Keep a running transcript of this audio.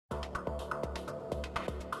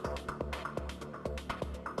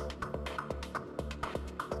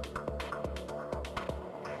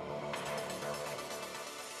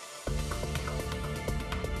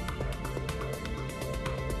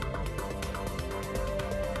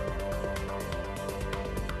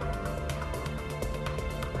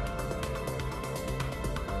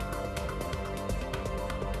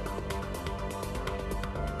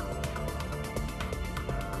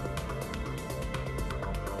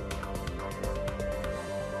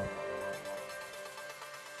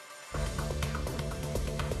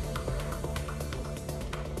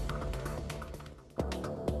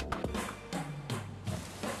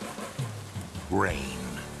rain.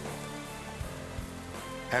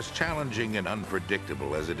 As challenging and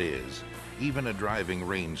unpredictable as it is, even a driving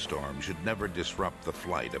rainstorm should never disrupt the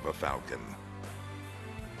flight of a Falcon.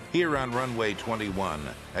 Here on runway 21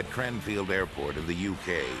 at Cranfield Airport in the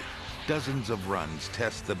UK, dozens of runs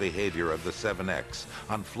test the behavior of the 7X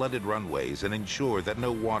on flooded runways and ensure that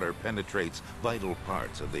no water penetrates vital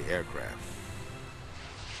parts of the aircraft.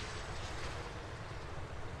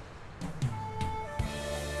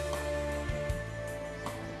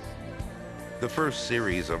 The first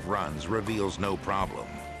series of runs reveals no problem.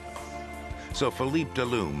 So Philippe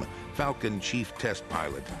Delume, Falcon chief test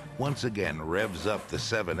pilot, once again revs up the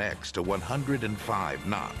 7X to 105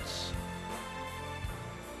 knots.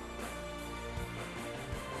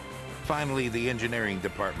 Finally, the engineering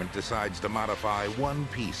department decides to modify one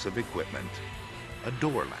piece of equipment, a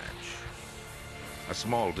door latch. A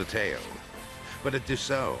small detail, but at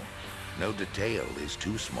Dassult, no detail is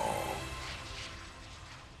too small.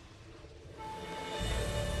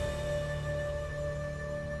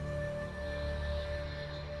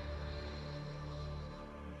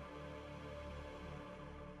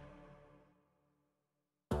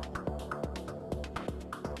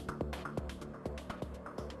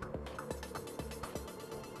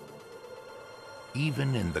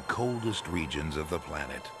 Even in the coldest regions of the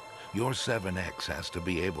planet, your 7X has to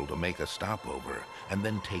be able to make a stopover and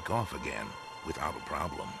then take off again without a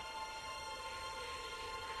problem.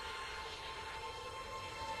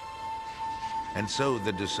 And so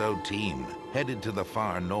the Dassult team headed to the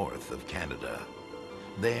far north of Canada.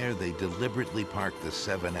 There they deliberately parked the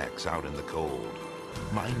 7X out in the cold,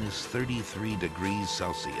 minus 33 degrees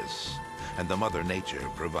Celsius, and the Mother Nature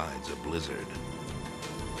provides a blizzard.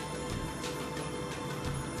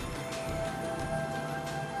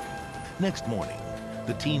 Next morning,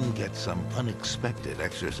 the team gets some unexpected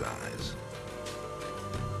exercise.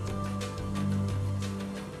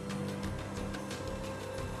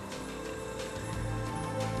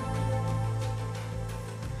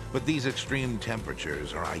 But these extreme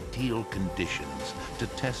temperatures are ideal conditions to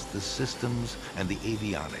test the systems and the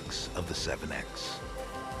avionics of the 7X.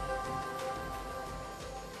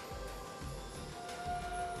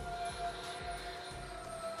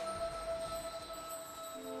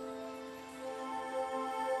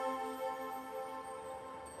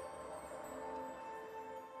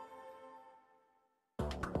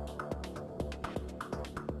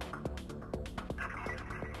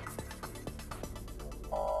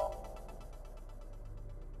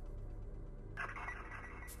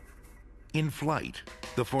 In flight,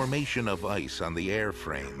 the formation of ice on the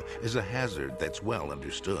airframe is a hazard that's well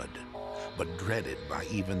understood, but dreaded by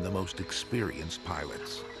even the most experienced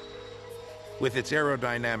pilots. With its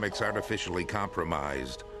aerodynamics artificially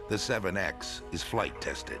compromised, the 7X is flight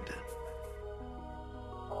tested.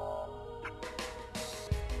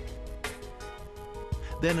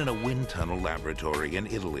 Then in a wind tunnel laboratory in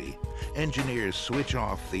Italy, engineers switch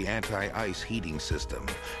off the anti-ice heating system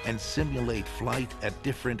and simulate flight at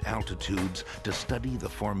different altitudes to study the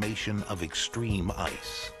formation of extreme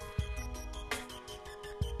ice.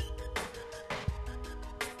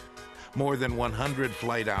 More than 100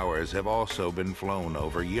 flight hours have also been flown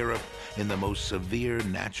over Europe in the most severe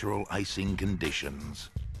natural icing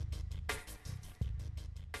conditions.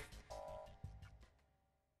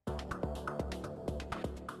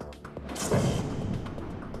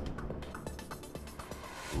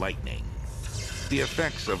 Lightning. The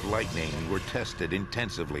effects of lightning were tested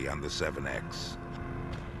intensively on the 7X.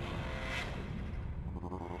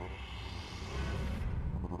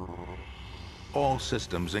 All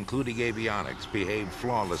systems, including avionics, behaved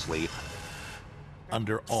flawlessly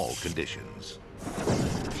under all conditions.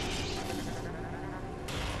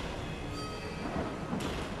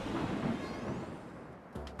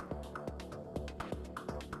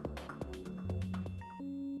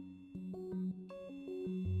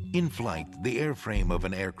 In flight, the airframe of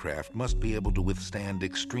an aircraft must be able to withstand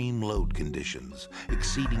extreme load conditions,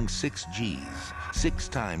 exceeding 6 Gs, 6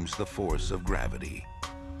 times the force of gravity.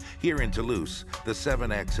 Here in Toulouse, the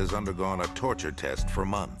 7X has undergone a torture test for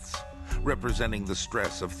months, representing the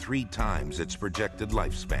stress of 3 times its projected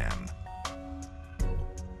lifespan.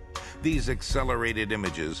 These accelerated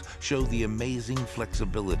images show the amazing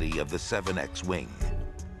flexibility of the 7X wing.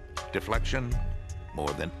 Deflection,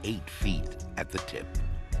 more than 8 feet at the tip.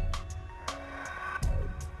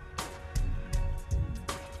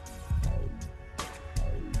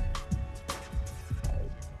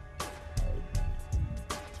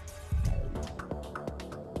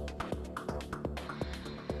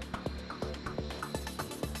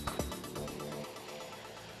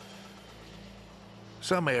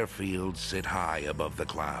 Some airfields sit high above the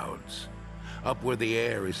clouds. up where the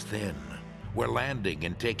air is thin, where landing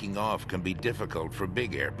and taking off can be difficult for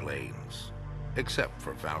big airplanes, except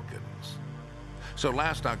for Falcons. So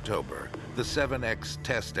last October, the 7X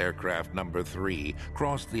test aircraft number 3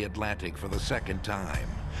 crossed the Atlantic for the second time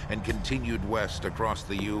and continued west across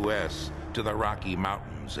the U.S. to the Rocky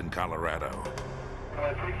Mountains in Colorado.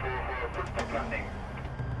 344, landing.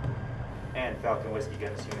 And Falcon Whiskey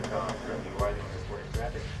Guns Unicom, currently arriving in reporting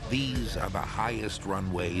traffic. These are the highest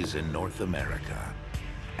runways in North America.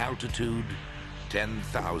 Altitude,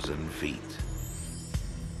 10,000 feet.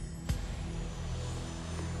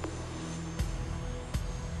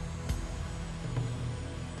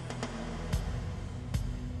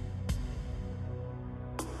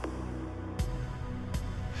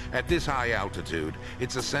 At this high altitude,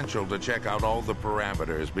 it's essential to check out all the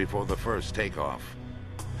parameters before the first takeoff.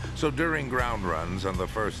 So during ground runs on the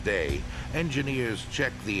first day, engineers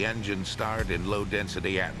check the engine start in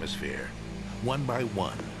low-density atmosphere. One by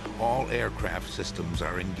one, all aircraft systems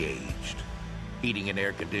are engaged. Heating and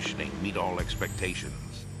air conditioning meet all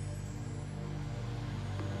expectations.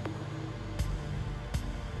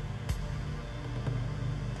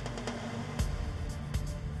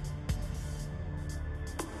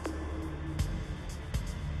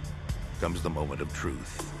 Comes the moment of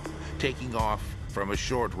truth, taking off from a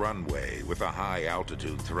short runway with a high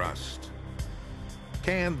altitude thrust.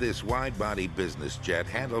 Can this wide-body business jet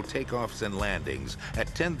handle takeoffs and landings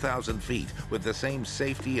at 10,000 feet with the same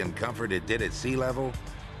safety and comfort it did at sea level?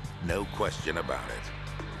 No question about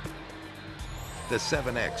it. The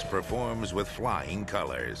 7X performs with flying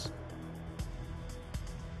colors.